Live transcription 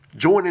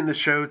Joining the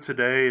show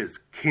today is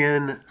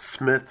Ken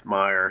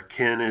Smithmeyer.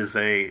 Ken is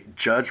a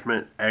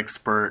judgment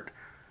expert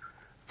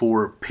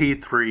for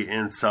P3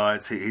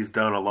 Insights. He's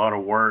done a lot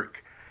of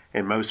work,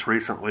 and most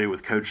recently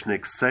with Coach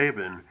Nick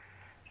Saban.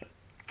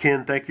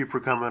 Ken, thank you for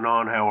coming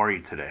on. How are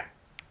you today?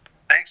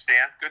 Thanks,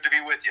 Dan. Good to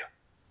be with you.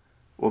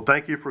 Well,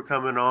 thank you for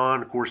coming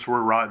on. Of course, we're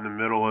right in the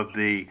middle of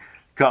the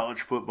college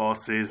football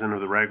season, or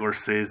the regular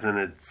season.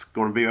 It's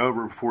going to be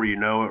over before you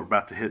know it. We're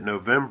about to hit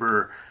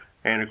November.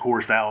 And, of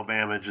course,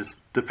 Alabama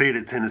just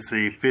defeated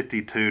Tennessee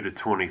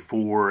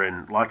 52-24.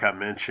 And like I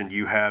mentioned,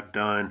 you have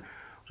done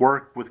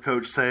work with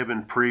Coach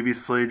Saban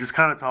previously. Just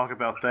kind of talk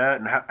about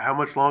that and how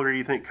much longer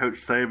you think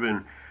Coach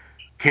Saban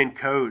can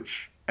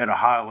coach at a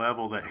high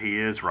level that he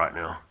is right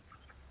now.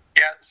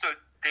 Yeah, so,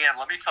 Dan,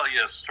 let me tell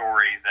you a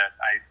story that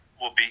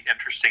will be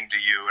interesting to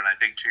you and I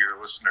think to your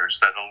listeners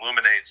that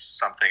illuminates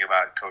something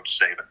about Coach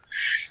Saban.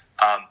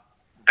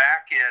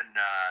 Back in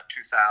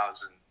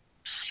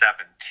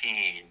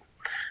 2017,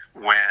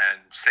 when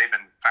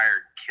Saban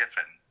fired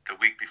Kiffin the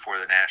week before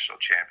the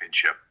national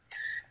championship,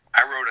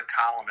 I wrote a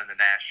column in the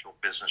National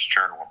Business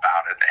Journal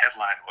about it. The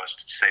headline was,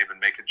 "Did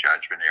Saban make a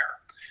judgment error?"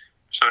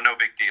 So no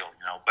big deal,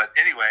 But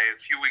anyway, a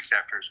few weeks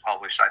after it was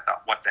published, I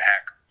thought, what the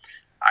heck?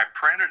 I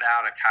printed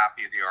out a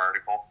copy of the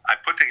article. I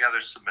put together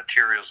some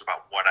materials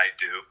about what I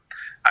do.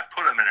 I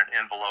put them in an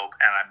envelope,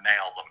 and I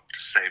mailed them to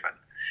Saban.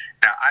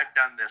 Now, I've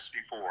done this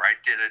before. I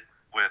did it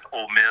with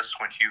Ole Miss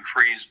when Hugh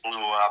Freeze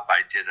blew up.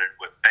 I did it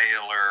with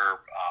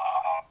Baylor.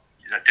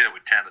 I did it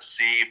with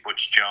Tennessee,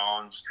 Butch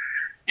Jones.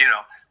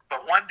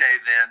 But one day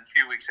then, a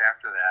few weeks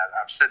after that,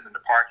 I'm sitting in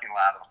the parking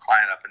lot of a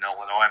client up in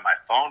Illinois, and my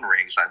phone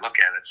rings. I look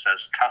at it, it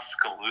says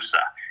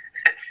Tuscaloosa.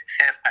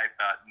 And I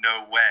thought,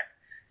 no way.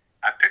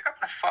 I pick up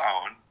the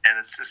phone, and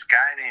it's this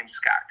guy named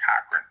Scott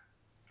Cochran,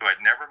 who I'd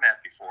never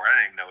met before. I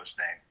didn't even know his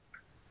name.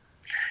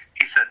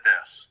 He said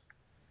this: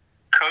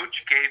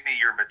 "Coach gave me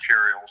your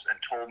materials and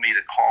told me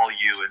to call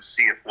you and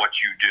see if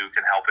what you do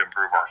can help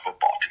improve our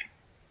football team."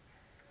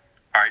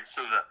 All right,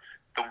 so the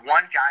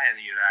one guy in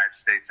the United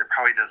States that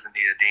probably doesn't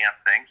need a damn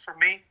thing from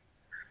me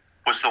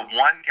was the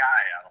one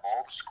guy out of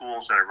all the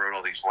schools that I wrote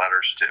all these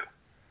letters to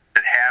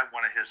that had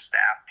one of his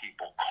staff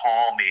people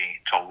call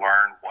me to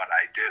learn what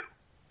I do.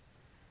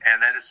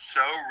 And that is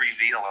so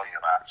revealing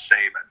about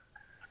Saban.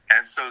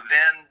 And so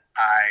then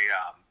I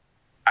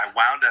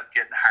wound up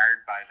getting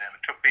hired by them.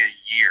 It took me a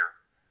year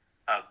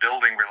of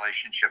building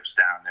relationships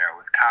down there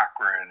with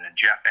Cochran and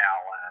Jeff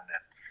Allen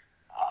and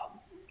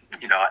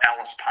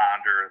Ellis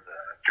Ponder,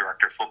 the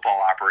director of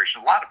football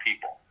operations, a lot of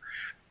people.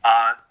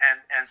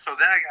 And so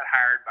then I got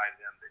hired by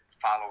them the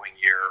following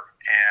year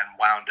and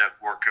wound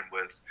up working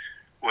with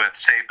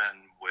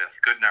Saban, with a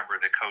good number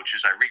of the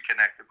coaches. I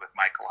reconnected with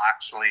Michael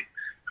Oxley,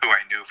 who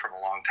I knew from a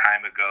long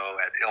time ago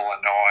at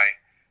Illinois.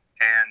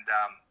 And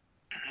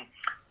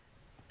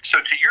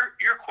so to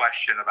your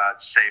question about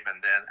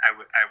Saban then, I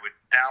would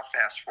now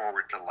fast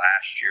forward to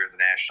last year, the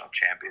national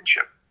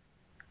championship.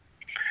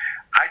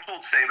 I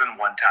told Saban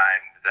one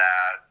time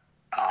that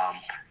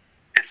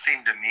it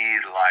seemed to me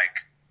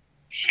like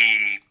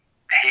he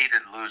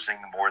hated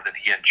losing more than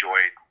he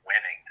enjoyed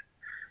winning.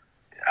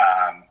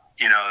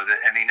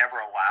 And he never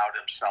allowed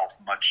himself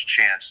much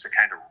chance to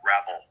kind of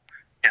revel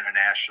in a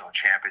national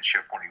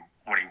championship when he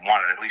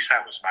won it. At least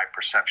that was my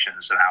perception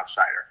as an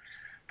outsider.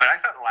 But I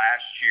thought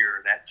last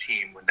year that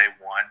team, when they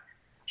won,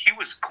 he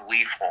was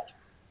gleeful.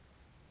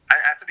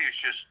 I thought he was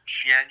just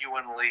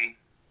genuinely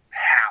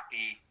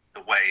happy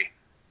the way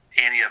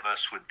any of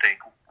us would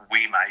think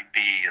we might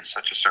be in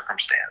such a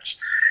circumstance.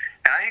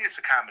 And I think it's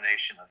a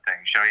combination of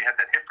things. He had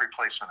that hip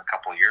replacement a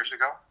couple of years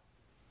ago.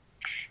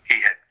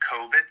 He had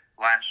COVID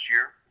last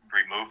year,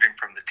 removed him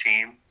from the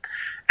team.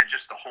 And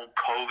just the whole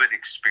COVID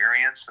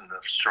experience and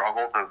the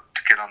struggle to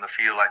get on the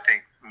field, I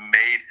think,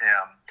 made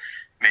him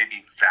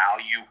maybe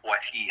value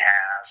what he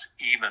has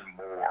even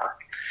more.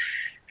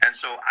 And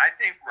so I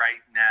think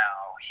right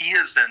now he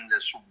is in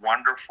this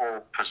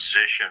wonderful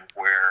position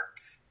where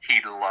he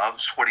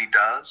loves what he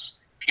does.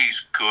 He's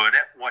good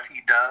at what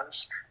he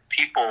does.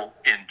 People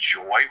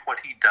enjoy what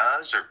he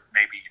does, or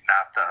maybe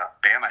not the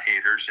Bama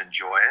haters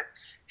enjoy it.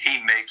 He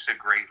makes a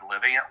great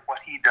living at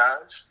what he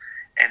does.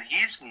 And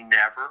he's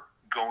never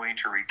going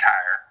to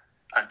retire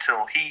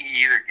until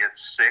he either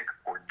gets sick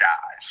or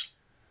dies.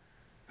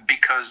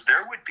 Because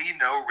there would be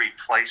no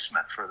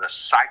replacement for the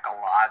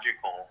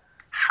psychological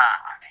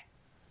high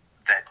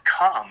that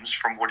comes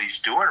from what he's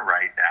doing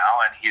right now,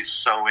 and he's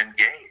so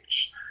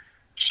engaged.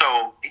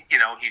 So,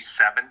 he's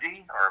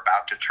 70 or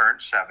about to turn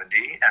 70,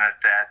 and at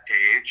that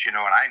age, and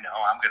I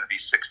know I'm going to be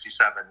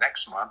 67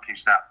 next month.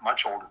 He's not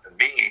much older than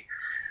me.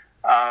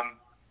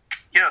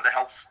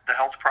 The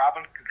health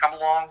problem can come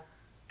along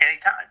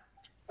anytime,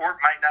 or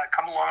it might not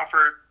come along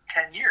for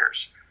 10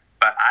 years.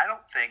 But I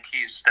don't think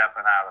he's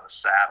stepping out of the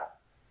saddle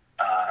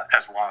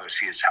as long as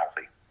he is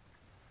healthy.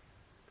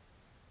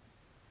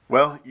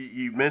 Well,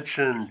 you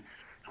mentioned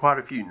quite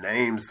a few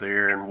names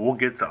there, and we'll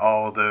get to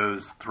all of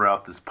those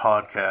throughout this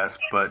podcast.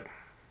 But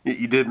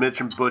you did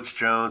mention Butch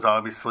Jones.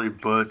 Obviously,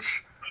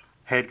 Butch,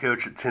 head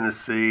coach at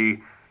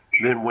Tennessee,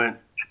 then went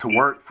to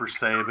work for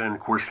Saban.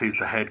 Of course, he's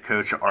the head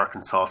coach at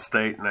Arkansas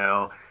State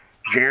now.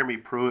 Jeremy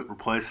Pruitt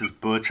replaces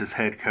Butch as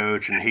head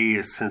coach, and he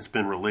has since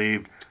been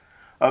relieved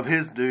of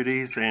his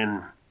duties,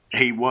 and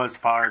he was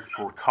fired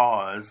for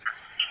cause.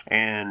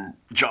 And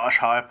Josh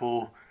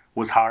Heupel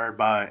was hired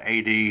by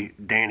A.D.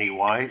 Danny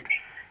White.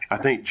 I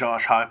think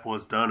Josh Heupel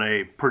has done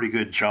a pretty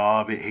good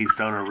job. He's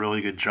done a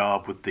really good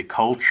job with the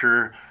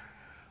culture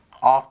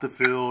off the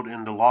field,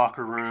 in the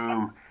locker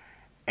room,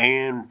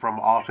 and from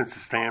an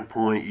offensive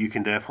standpoint, you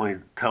can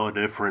definitely tell a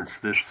difference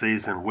this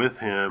season with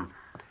him.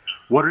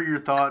 What are your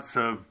thoughts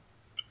of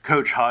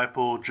Coach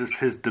Heupel, just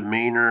his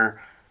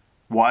demeanor,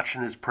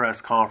 watching his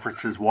press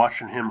conferences,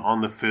 watching him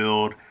on the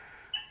field,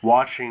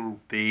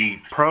 watching the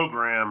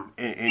program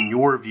in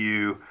your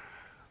view?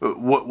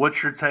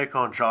 What's your take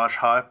on Josh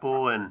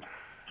Heupel? And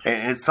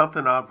it's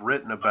something I've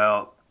written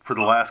about for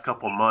the last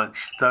couple of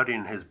months,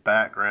 studying his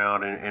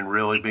background and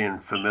really being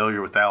familiar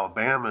with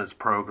Alabama's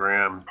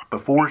program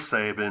before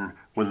Saban,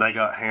 when they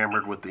got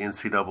hammered with the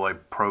NCAA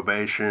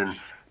probation.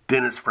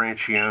 Dennis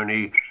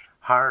Franchione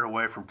hired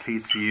away from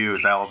TCU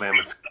as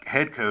Alabama's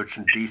head coach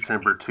in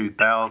December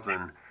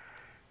 2000.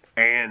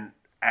 And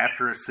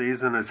after a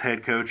season as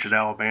head coach at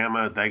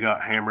Alabama, they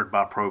got hammered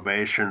by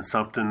probation,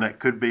 something that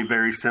could be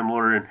very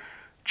similar in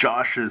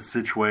Josh's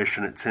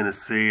situation at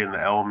Tennessee and the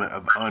element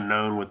of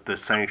unknown with the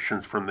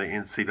sanctions from the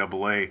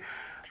NCAA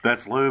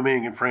that's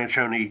looming. And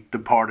Franchione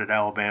departed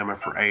Alabama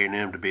for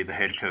A&M to be the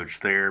head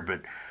coach there.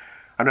 But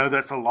I know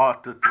that's a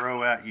lot to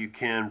throw at you,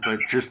 Ken, but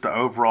just the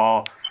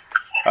overall,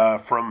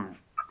 from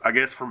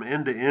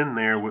end to end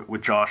there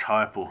with Josh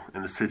Heupel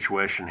and the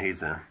situation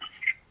he's in.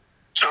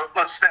 So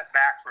let's step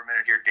back for a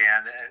minute here,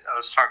 Dan.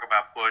 Let's talk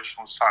about Butch.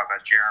 Let's talk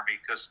about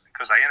Jeremy, because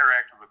I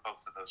interacted with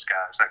both of those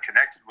guys. I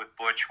connected with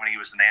Butch when he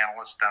was an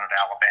analyst down at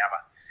Alabama.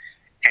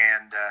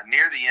 And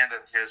near the end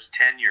of his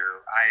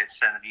tenure, I had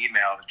sent an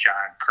email to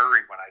John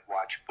Curry when I'd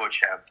watched Butch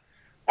have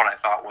what I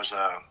thought was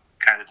a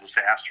kind of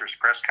disastrous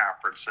press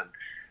conference. And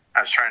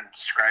I was trying to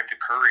describe to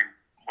Curry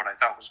what I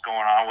thought was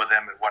going on with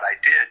him and what I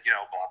did,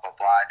 blah, blah,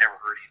 blah. I never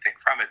heard anything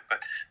from it.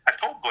 But I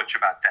told Butch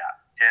about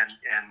that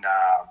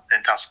in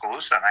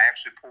Tuscaloosa, and I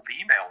actually pulled the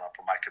email up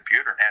on my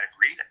computer and had it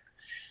read it.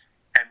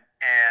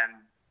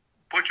 And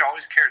Butch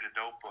always carried a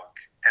notebook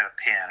and a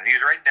pen, and he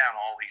was writing down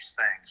all these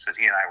things that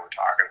he and I were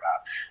talking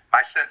about.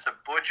 My sense of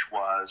Butch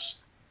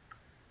was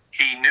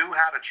he knew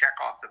how to check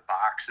off the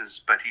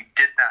boxes, but he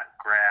did not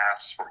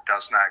grasp or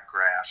does not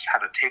grasp how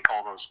to take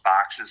all those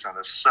boxes and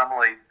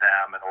assimilate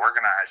them and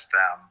organize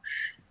them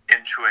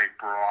into a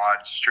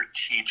broad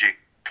strategic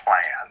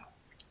plan,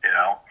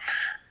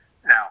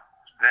 Now,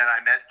 then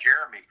I met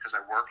Jeremy because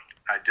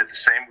I did the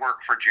same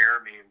work for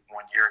Jeremy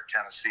 1 year at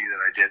Tennessee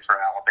that I did for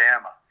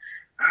Alabama.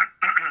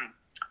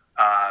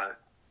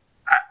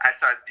 I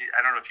thought, I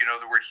don't know if you know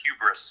the word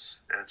hubris.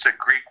 It's a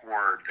Greek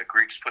word. The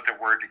Greeks put the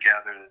word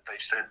together. They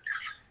said,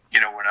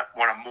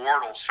 when a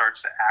mortal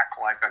starts to act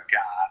like a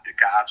god, the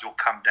gods will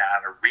come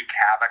down and wreak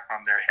havoc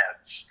on their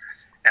heads.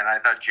 And I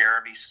thought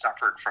Jeremy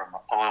suffered from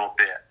a little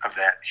bit of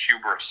that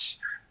hubris.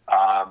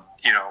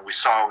 We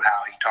saw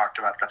how he talked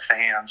about the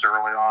fans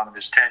early on in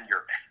his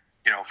tenure,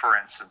 for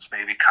instance,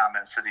 maybe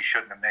comments that he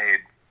shouldn't have made.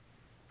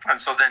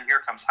 And so then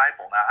here comes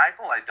Heupel. Now,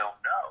 Heupel I don't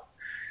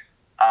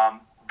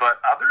know.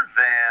 But other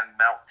than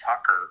Mel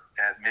Tucker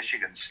at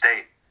Michigan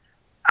State,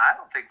 I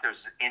don't think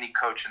there's any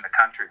coach in the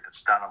country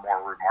that's done a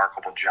more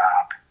remarkable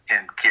job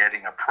in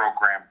getting a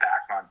program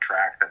back on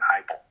track than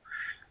Heupel.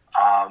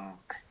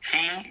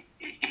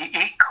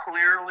 He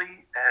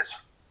clearly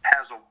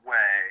has a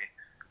way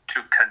to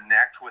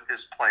connect with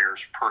his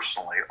players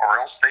personally, or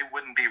else they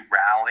wouldn't be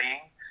rallying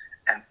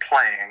and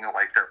playing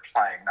like they're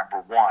playing,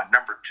 number one.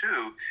 Number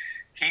two,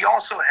 he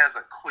also has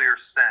a clear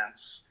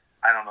sense,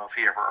 I don't know if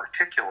he ever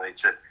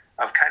articulates it,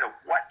 of kind of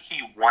what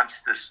he wants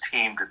this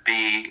team to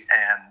be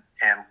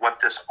and what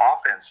this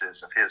offense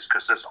is of his,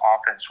 because this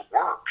offense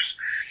works.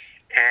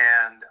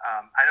 And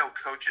I know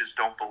coaches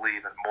don't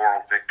believe in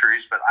moral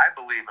victories, but I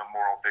believe in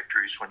moral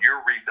victories when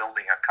you're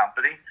rebuilding a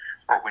company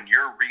or when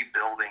you're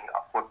rebuilding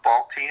a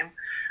football team.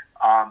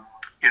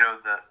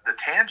 The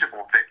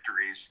tangible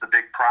victories, the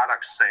big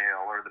product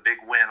sale or the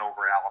big win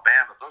over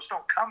Alabama, those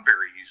don't come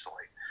very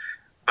easily.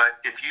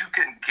 But if you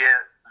can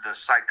get the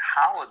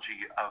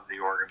psychology of the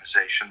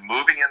organization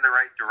moving in the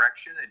right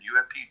direction and you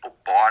have people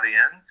bought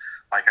in,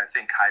 like I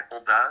think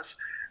Heupel does,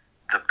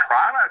 the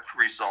product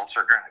results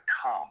are going to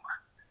come.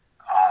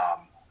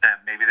 And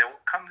maybe they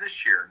won't come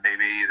this year.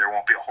 Maybe there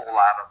won't be a whole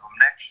lot of them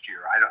next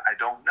year. I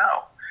don't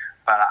know.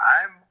 But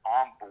I'm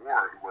on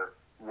board with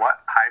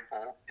what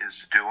Heupel is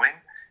doing.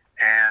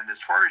 And as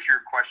far as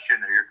your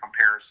question or your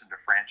comparison to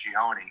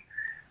Franchione,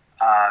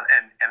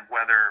 and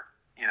whether,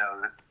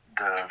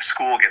 the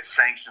school gets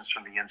sanctions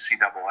from the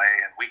NCAA,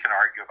 and we can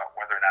argue about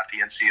whether or not the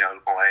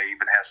NCAA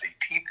even has any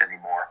teeth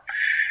anymore.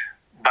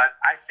 But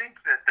I think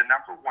that the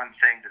number one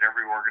thing that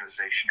every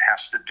organization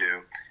has to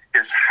do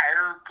is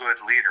hire good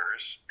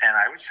leaders, and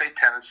I would say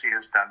Tennessee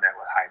has done that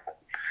with Heupel.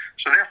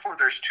 So therefore,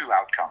 there's two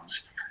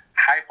outcomes.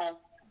 Heupel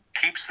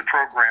keeps the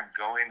program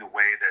going the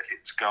way that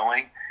it's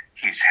going.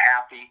 He's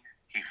happy.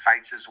 He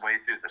fights his way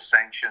through the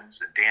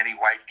sanctions, and Danny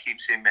White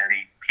keeps him, and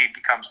he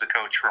becomes the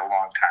coach for a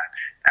long time.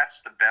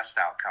 That's the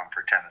best outcome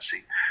for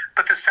Tennessee.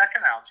 But the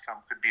second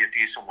outcome could be a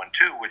decent one,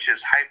 too, which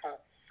is Heupel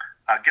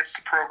gets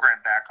the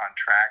program back on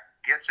track,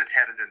 gets it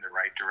headed in the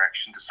right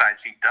direction,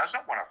 decides he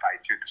doesn't want to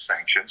fight through the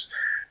sanctions.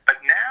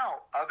 But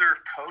now other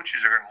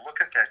coaches are going to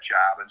look at that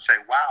job and say,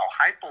 wow,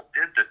 Heupel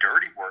did the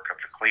dirty work of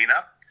the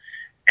cleanup.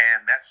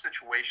 And that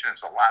situation is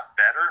a lot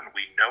better, and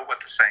we know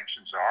what the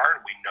sanctions are,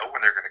 and we know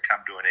when they're going to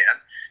come to an end.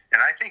 And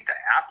I think the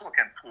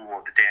applicant pool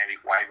that Danny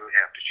White would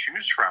have to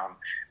choose from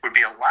would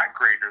be a lot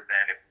greater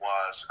than it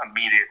was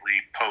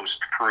immediately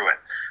post-Pruitt.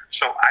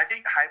 So I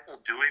think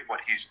Heupel doing what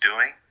he's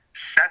doing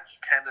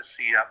sets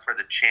Tennessee up for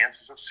the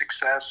chances of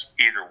success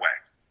either way.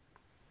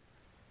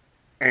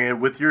 And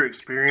with your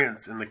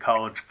experience in the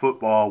college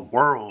football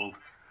world,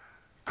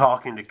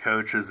 talking to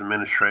coaches,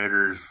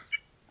 administrators,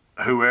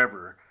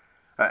 whoever,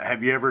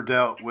 have you ever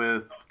dealt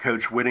with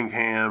Coach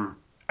Whittingham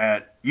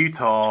at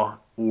Utah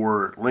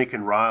or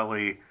Lincoln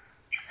Riley,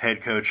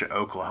 head coach at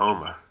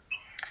Oklahoma?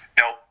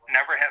 No,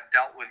 never have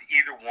dealt with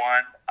either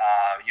one.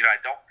 I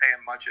don't pay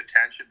much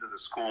attention to the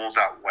schools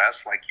out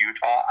west like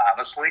Utah,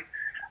 honestly.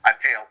 I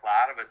pay a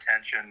lot of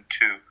attention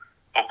to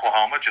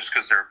Oklahoma just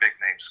because they're a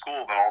big-name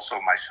school, but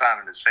also my son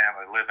and his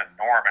family live in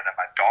Norman, and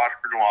my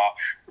daughter-in-law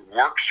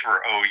works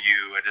for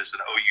OU and is an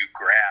OU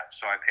grad,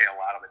 so I pay a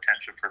lot of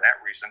attention for that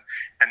reason.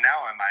 And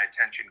now my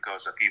attention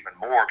goes up even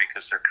more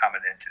because they're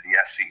coming into the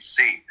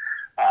SEC.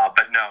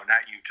 But no,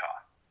 not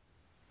Utah.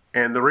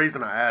 And the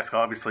reason I ask,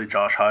 obviously,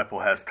 Josh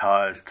Heupel has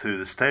ties to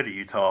the state of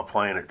Utah,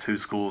 playing at two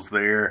schools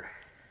there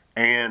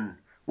and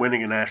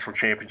winning a national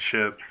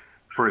championship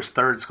for his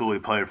third school he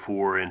played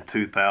for in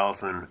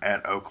 2000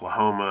 at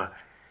Oklahoma.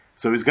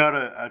 So he's got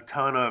a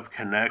ton of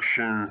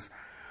connections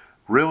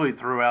really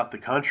throughout the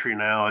country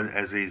now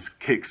as he's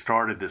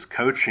kick-started this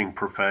coaching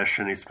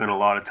profession. He spent a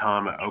lot of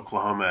time at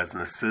Oklahoma as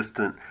an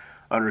assistant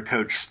under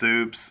Coach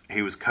Stoops.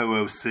 He was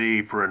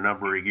co-OC for a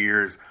number of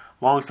years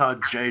alongside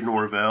Jay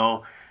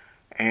Norvell.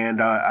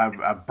 And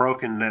I've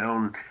broken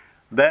down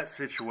that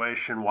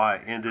situation, why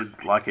it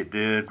ended like it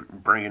did,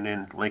 bringing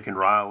in Lincoln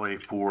Riley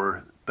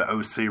for the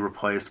OC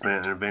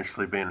replacement and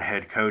eventually being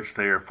head coach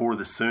there for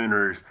the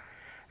Sooners.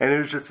 And it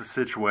was just a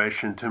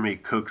situation, too many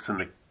cooks in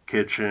the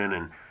kitchen,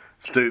 and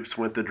Stoops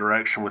went the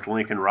direction with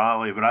Lincoln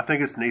Riley. But I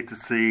think it's neat to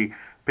see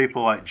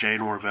people like Jay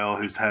Norvell,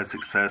 who's had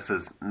success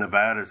as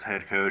Nevada's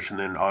head coach, and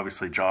then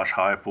obviously Josh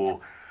Heupel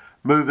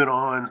moving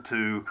on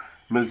to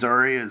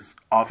Missouri as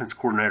offense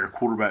coordinator,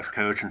 quarterbacks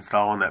coach,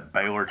 installing that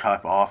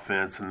Baylor-type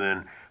offense, and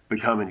then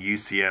becoming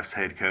UCF's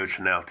head coach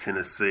and now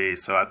Tennessee.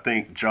 So I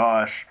think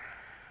Josh,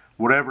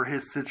 whatever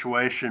his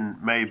situation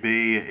may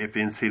be, if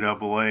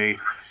NCAA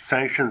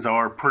sanctions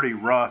are pretty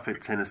rough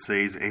at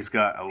Tennessee, he's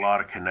got a lot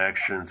of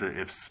connections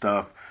if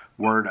stuff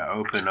were to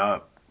open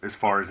up as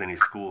far as any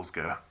schools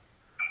go.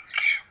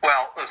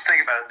 Well, let's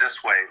think about it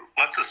this way.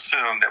 Let's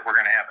assume that we're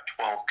going to have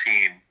a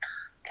 12-team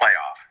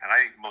playoff, and I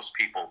think most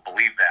people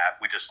believe that.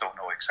 We just don't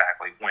know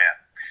exactly when.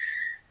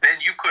 Then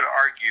you could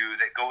argue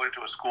that going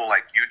to a school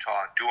like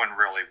Utah and doing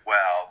really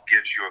well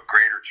gives you a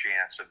greater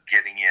chance of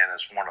getting in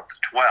as one of the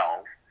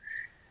 12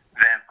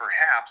 than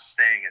perhaps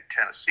staying at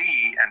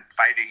Tennessee and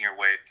fighting your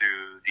way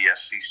through the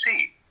SEC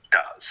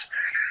does.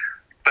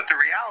 But the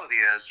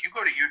reality is, you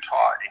go to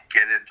Utah and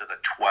get into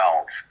the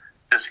 12.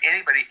 Does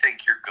anybody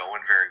think you're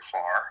going very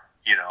far?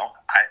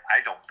 I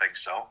don't think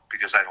so,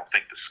 because I don't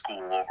think the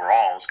school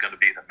overall is going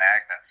to be the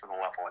magnet for the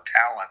level of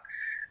talent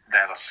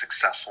that a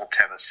successful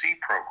Tennessee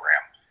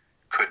program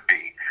could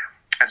be.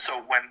 And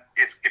so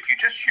if you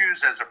just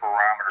use as a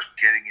barometer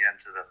getting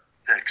into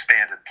the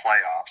expanded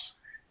playoffs,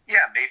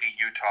 yeah, maybe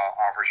Utah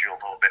offers you a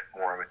little bit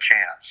more of a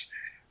chance.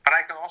 But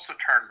I can also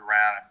turn it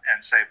around and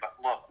say, but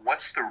look,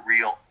 what's the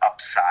real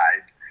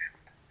upside?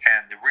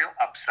 And the real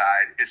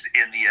upside is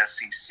in the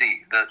SEC.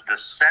 The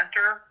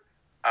center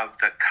of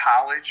the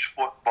college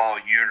football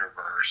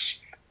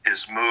universe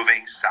is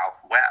moving south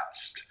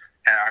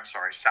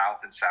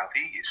and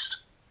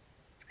southeast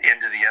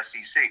into the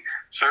SEC.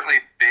 Certainly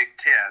Big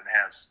Ten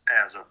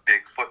has a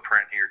big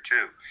footprint here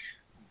too.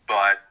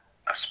 But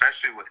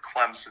especially with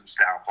Clemson's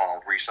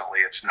downfall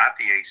recently, it's not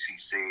the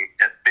ACC.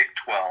 Big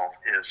 12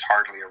 is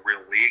hardly a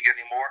real league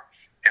anymore,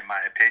 in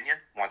my opinion,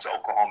 once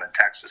Oklahoma and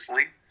Texas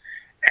leave.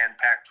 And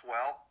Pac-12,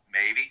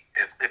 maybe,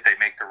 if they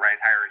make the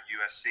right hire at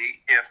USC.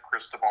 If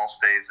Cristobal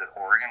stays at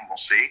Oregon, we'll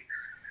see.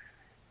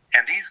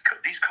 And these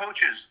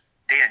coaches,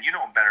 Dan, you know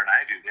them better than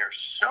I do, they're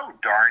so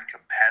darn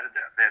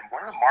competitive. And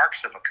one of the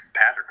marks of a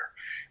competitor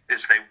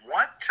is they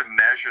want to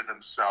measure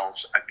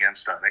themselves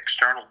against an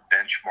external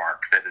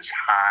benchmark that is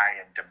high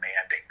and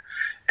demanding.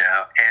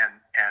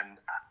 And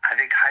I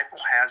think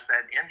Heupel has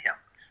that in him.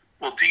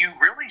 Well, do you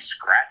really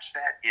scratch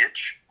that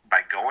itch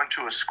by going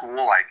to a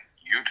school like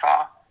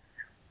Utah?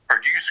 Or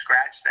do you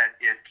scratch that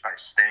itch by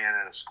staying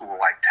at a school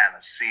like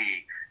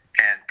Tennessee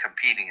and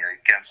competing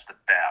against the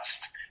best?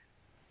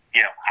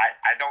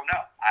 I don't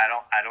know. I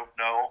don't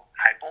know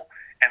Heupel.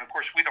 And, of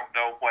course, we don't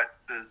know what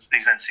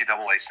these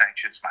NCAA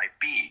sanctions might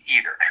be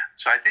either.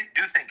 So I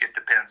do think it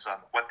depends on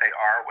what they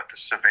are, what the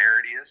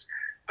severity is.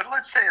 But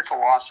let's say it's a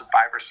loss of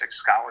 5 or 6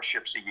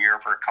 scholarships a year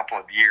for a couple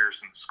of years,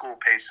 and the school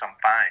pays some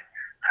fine.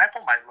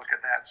 Heupel might look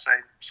at that and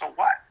say, so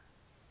what?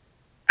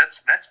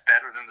 That's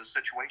better than the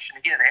situation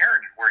he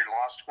inherited, where he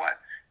lost,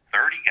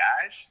 30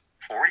 guys,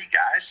 40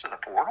 guys to the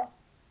portal?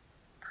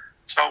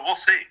 So we'll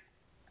see.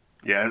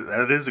 Yeah,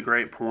 that is a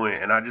great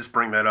point, and I just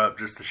bring that up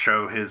just to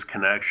show his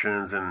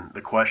connections and the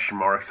question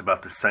marks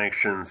about the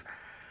sanctions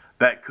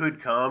that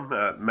could come.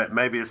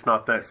 Maybe it's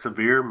not that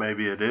severe,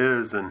 maybe it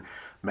is, and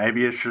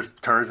maybe it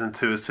just turns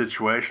into a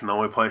situation. The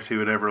only place he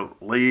would ever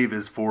leave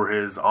is for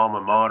his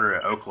alma mater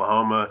at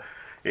Oklahoma.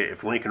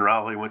 If Lincoln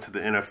Riley went to the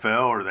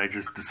NFL, or they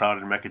just decided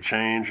to make a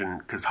change, and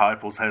because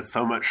Heupel's had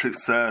so much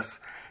success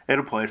at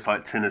a place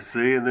like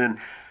Tennessee. And then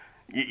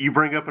you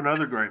bring up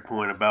another great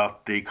point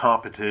about the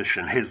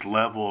competition, his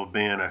level of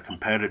being a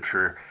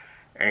competitor,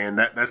 and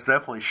that's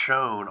definitely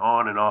shown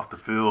on and off the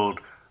field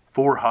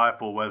for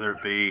Heupel, whether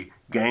it be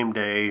game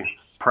day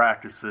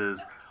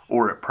practices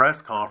or at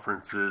press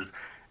conferences.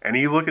 And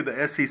you look at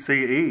the SEC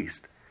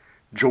East,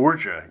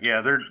 Georgia,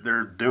 yeah,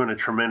 they're doing a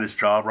tremendous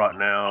job right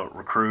now,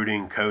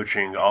 recruiting,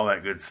 coaching, all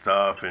that good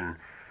stuff, and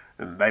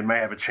they may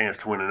have a chance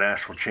to win a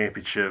national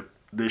championship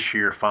this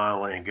year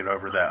finally and get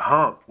over that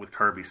hump with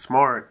Kirby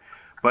Smart.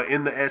 But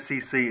in the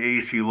SEC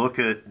East, you look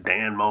at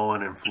Dan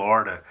Mullen in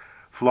Florida.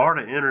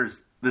 Florida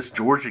enters this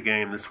Georgia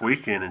game this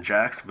weekend in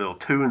Jacksonville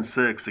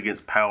 2-6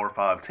 against Power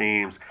 5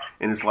 teams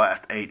in his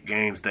last 8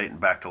 games dating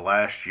back to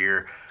last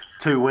year.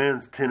 2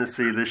 wins,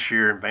 Tennessee this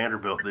year and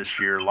Vanderbilt this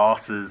year.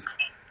 Losses,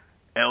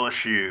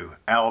 LSU,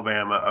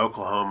 Alabama,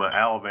 Oklahoma,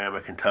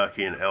 Alabama,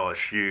 Kentucky, and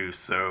LSU.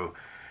 So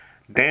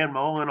Dan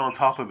Mullen, on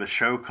top of a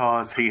show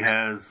cause he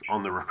has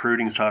on the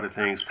recruiting side of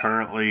things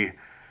currently,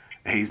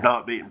 he's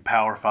not beaten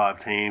Power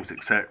 5 teams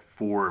except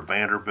for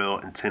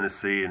Vanderbilt and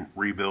Tennessee and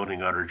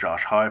rebuilding under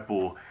Josh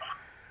Heupel.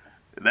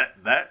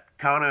 That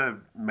kind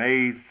of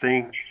may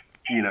think,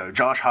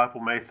 Josh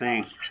Heupel may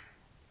think,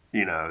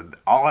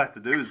 all I have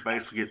to do is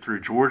basically get through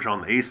Georgia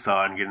on the east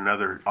side and get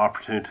another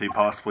opportunity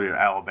possibly at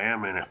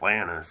Alabama and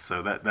Atlanta.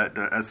 So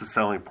that's a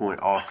selling point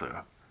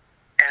also.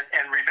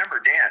 And remember,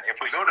 Dan, if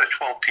we go to a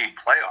 12-team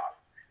playoff,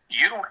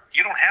 you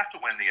don't have to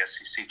win the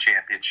SEC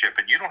championship,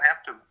 and you don't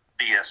have to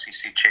be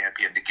SEC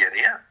champion to get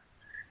in.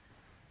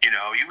 You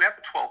have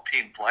a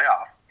 12-team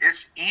playoff.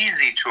 It's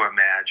easy to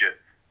imagine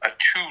a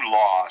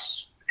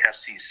 2-loss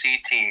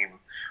SEC team.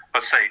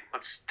 Let's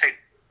take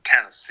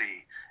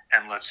Tennessee,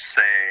 and let's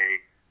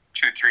say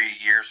 2-3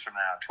 years from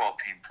now,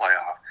 12-team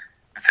playoff,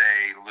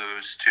 they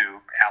lose to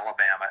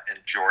Alabama and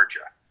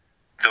Georgia.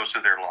 Those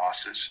are their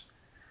losses.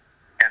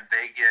 And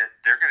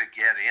they're going to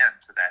get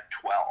into that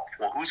 12.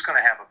 Well, who's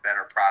going to have a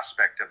better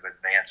prospect of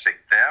advancing,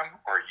 them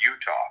or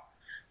Utah,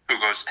 who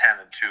goes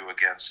 10-2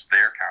 against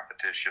their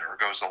competition, or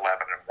goes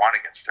 11-1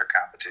 against their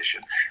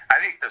competition?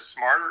 I think the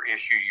smarter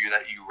issue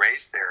that you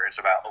raised there is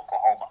about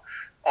Oklahoma.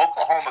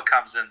 Oklahoma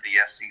comes into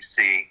the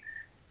SEC.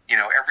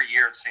 Every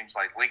year it seems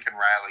like Lincoln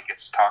Riley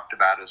gets talked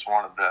about as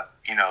one of the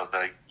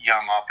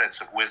young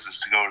offensive whizzes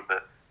to go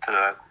to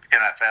the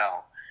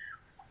NFL.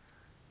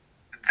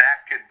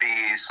 That could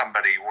be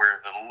somebody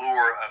where the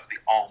lure of the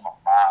alma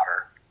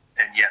mater,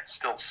 and yet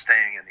still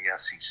staying in the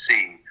SEC,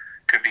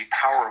 could be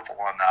powerful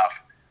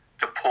enough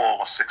to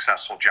pull a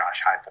successful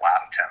Josh Heupel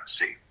out of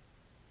Tennessee.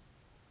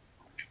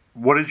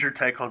 What is your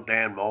take on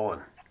Dan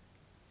Mullen?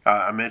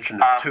 I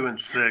mentioned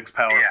 2-6,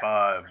 Power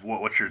 5.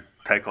 What's your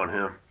take on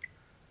him?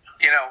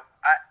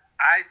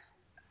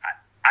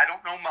 I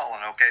don't know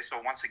Mullen, okay?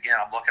 So once again,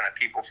 I'm looking at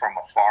people from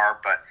afar,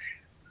 but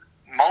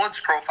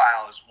Mullen's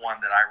profile is one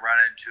that I run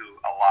into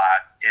a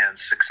lot in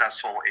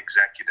successful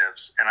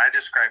executives, and I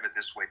describe it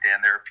this way,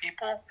 Dan. There are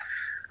people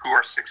who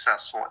are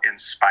successful in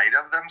spite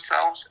of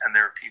themselves, and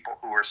there are people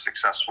who are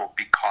successful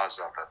because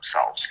of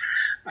themselves.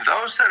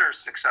 Those that are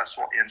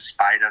successful in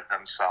spite of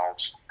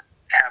themselves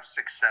have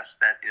success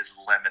that is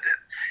limited.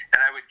 And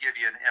I would give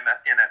you an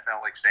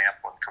NFL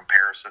example in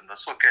comparison.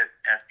 Let's look at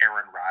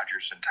Aaron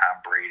Rodgers and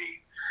Tom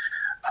Brady.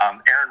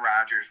 Aaron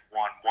Rodgers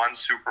won 1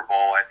 Super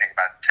Bowl, I think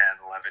about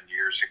 10, 11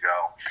 years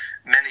ago.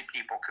 Many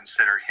people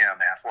consider him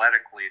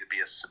athletically to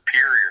be a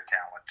superior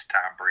talent to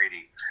Tom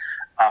Brady.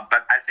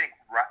 But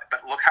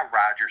look how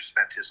Rodgers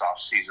spent his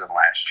offseason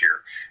last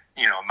year.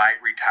 Might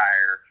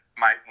retire,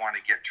 might want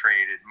to get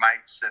traded,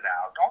 might sit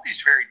out. All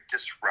these very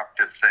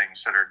disruptive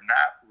things that are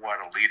not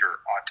what a leader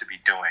ought to be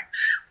doing.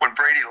 When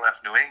Brady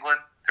left New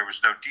England, there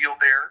was no deal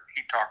there.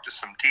 He talked to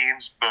some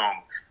teams,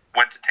 boom,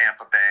 went to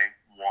Tampa Bay,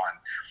 won.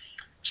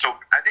 So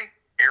I think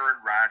Aaron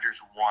Rodgers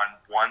won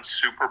 1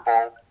 Super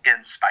Bowl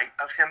in spite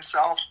of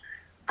himself.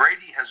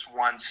 Brady has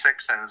won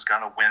 6 and is going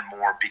to win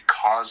more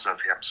because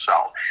of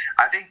himself.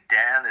 I think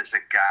Dan is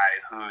a guy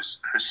whose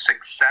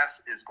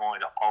success is going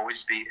to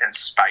always be in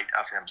spite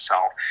of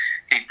himself.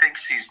 He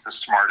thinks he's the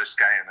smartest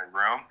guy in the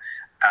room.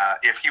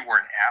 If he were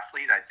an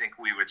athlete, I think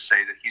we would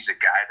say that he's a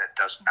guy that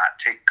does not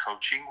take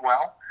coaching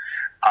well.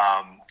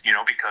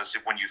 Because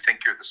when you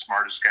think you're the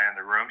smartest guy in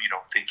the room, you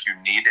don't think you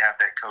need to have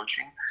that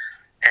coaching.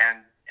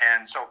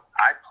 And so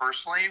I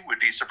personally would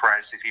be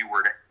surprised if he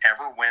were to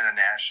ever win a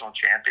national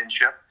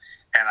championship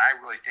And I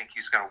really think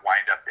he's going to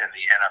wind up in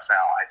the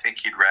NFL. I think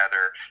he'd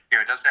rather, he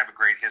doesn't have a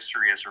great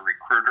history as a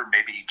recruiter.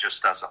 Maybe he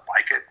just doesn't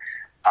like it.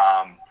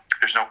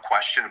 There's no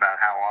question about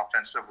how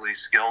offensively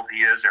skilled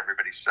he is.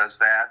 Everybody says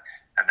that.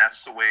 And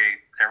that's the way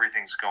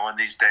everything's going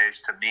these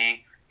days. To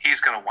me,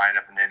 he's going to wind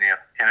up in the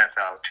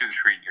NFL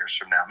 2-3 years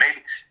from now.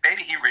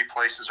 Maybe he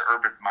replaces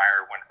Urban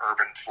Meyer when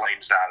Urban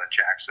flames out at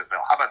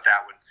Jacksonville. How about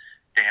that one,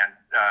 Dan?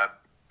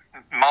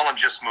 Mullen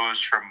just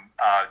moves from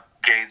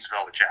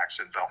Gainesville to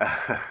Jacksonville.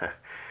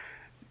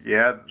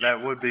 Yeah,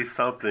 that would be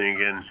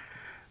something. And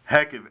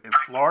heck, if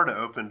Florida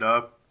opened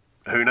up,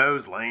 who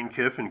knows? Lane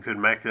Kiffin could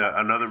make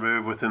another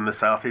move within the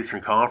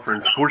Southeastern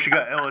Conference. Of course, you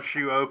got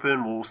LSU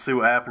open. We'll see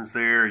what happens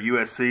there.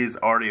 USC's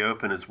already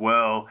open as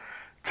well.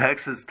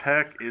 Texas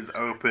Tech is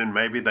open.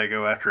 Maybe they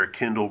go after a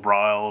Kendall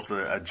Briles,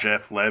 a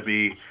Jeff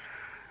Lebby,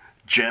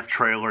 Jeff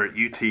Traylor at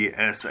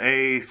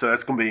UTSA. So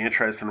that's going to be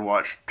interesting to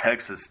watch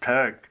Texas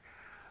Tech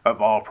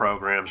of all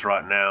programs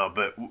right now.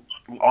 But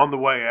on the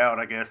way out,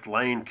 I guess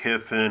Lane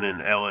Kiffin and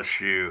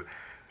LSU.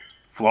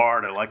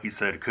 Florida, like you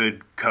said,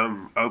 could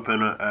come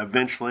open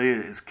eventually.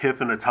 Is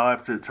Kiffin a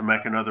type to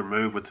make another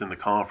move within the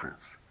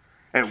conference?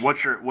 And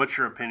what's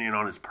your opinion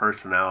on his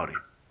personality?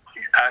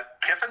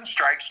 Kiffin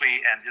strikes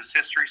me, and his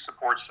history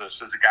supports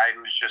this, as a guy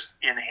who's just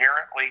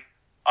inherently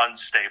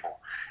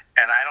unstable.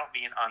 And I don't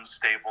mean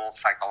unstable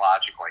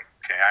psychologically.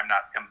 Okay, I'm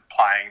not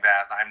implying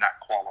that. I'm not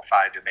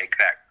qualified to make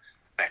that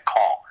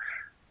call.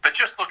 But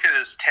just look at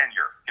his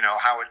tenure,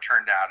 how it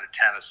turned out at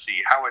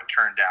Tennessee, how it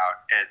turned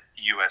out at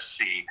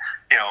USC.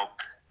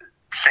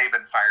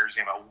 Saban fires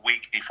him a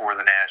week before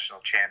the national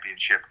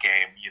championship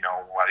game,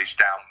 while he's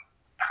down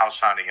house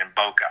hunting in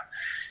Boca.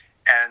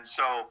 And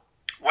so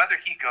whether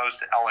he goes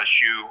to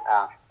LSU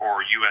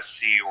or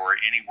USC or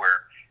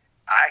anywhere,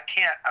 I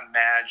can't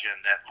imagine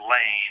that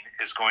Lane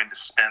is going to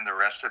spend the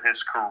rest of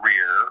his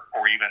career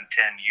or even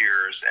 10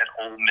 years at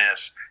Ole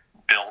Miss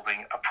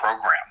building a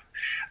program.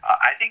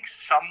 I think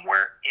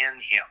somewhere in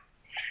him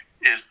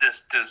is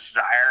this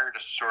desire to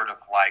sort of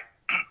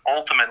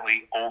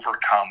ultimately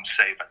overcome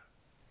Saban.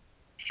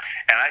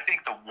 And I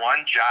think the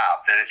one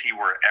job that if he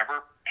were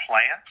ever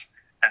plant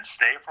and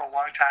stay for a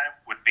long time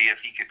would be if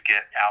he could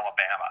get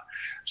Alabama.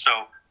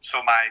 So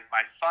my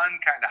fun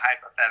kind of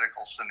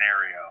hypothetical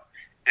scenario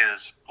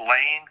is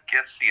Lane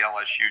gets the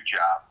LSU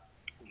job,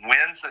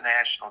 wins the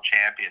national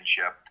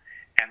championship,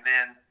 and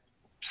then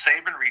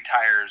Saban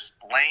retires,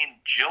 Lane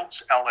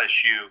jilts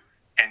LSU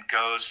and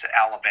goes to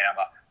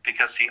Alabama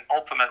because he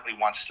ultimately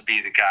wants to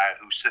be the guy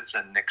who sits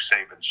in Nick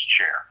Saban's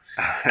chair.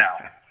 Now,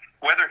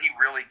 whether he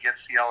really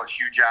gets the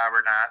LSU job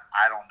or not,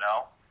 I don't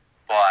know.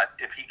 But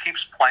if he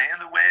keeps playing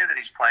the way that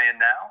he's playing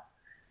now,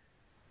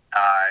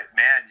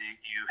 man,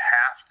 you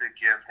have to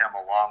give him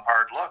a long,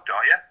 hard look,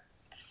 don't you?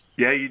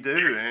 Yeah, you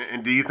do.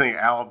 And do you think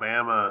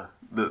Alabama,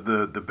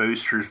 the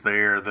boosters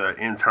there, the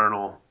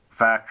internal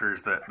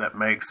factors that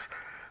makes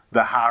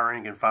the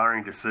hiring and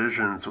firing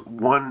decisions,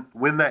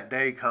 when that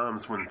day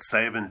comes when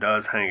Saban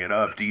does hang it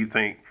up, do you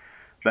think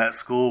that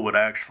school would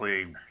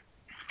actually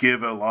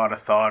give a lot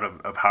of thought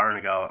of hiring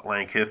a guy like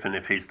Lane Kiffin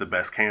if he's the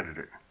best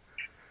candidate?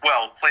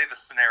 Well, play the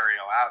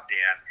scenario out,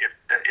 Dan.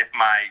 If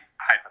my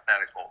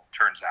hypothetical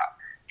turns out,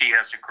 he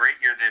has a great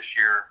year this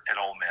year at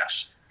Ole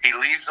Miss. He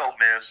leaves Ole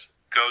Miss,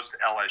 goes to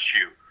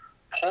LSU,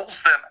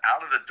 pulls them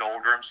out of the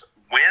doldrums,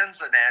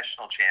 wins a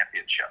national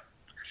championship,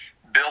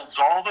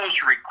 builds all those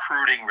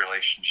recruiting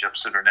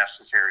relationships that are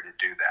necessary to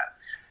do that.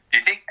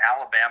 Do you think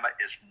Alabama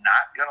is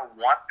not going to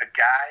want a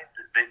guy?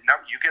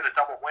 You get a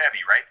double whammy,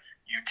 right?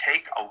 You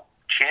take a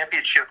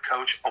championship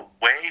coach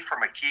away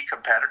from a key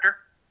competitor,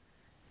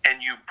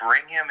 and you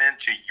bring him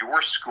into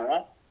your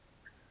school.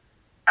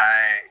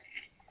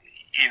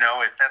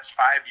 If that's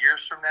 5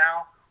 years from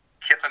now,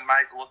 Kiffin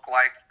might look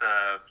like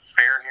the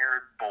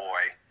fair-haired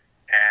boy,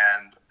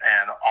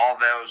 and all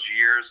those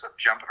years of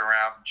jumping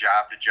around from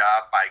job to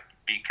job might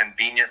be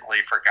conveniently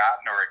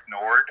forgotten or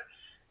ignored.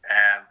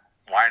 And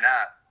why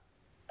not?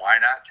 Why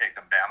not take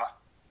him, Bama?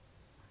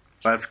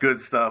 That's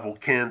good stuff. Well,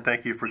 Ken,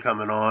 thank you for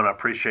coming on. I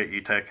appreciate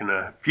you taking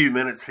a few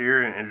minutes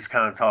here and just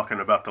kind of talking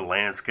about the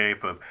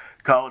landscape of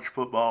college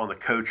football and the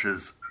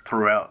coaches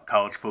throughout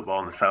college football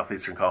in the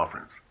Southeastern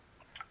Conference.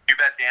 You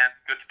bet, Dan.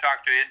 Good to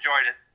talk to you. Enjoyed it.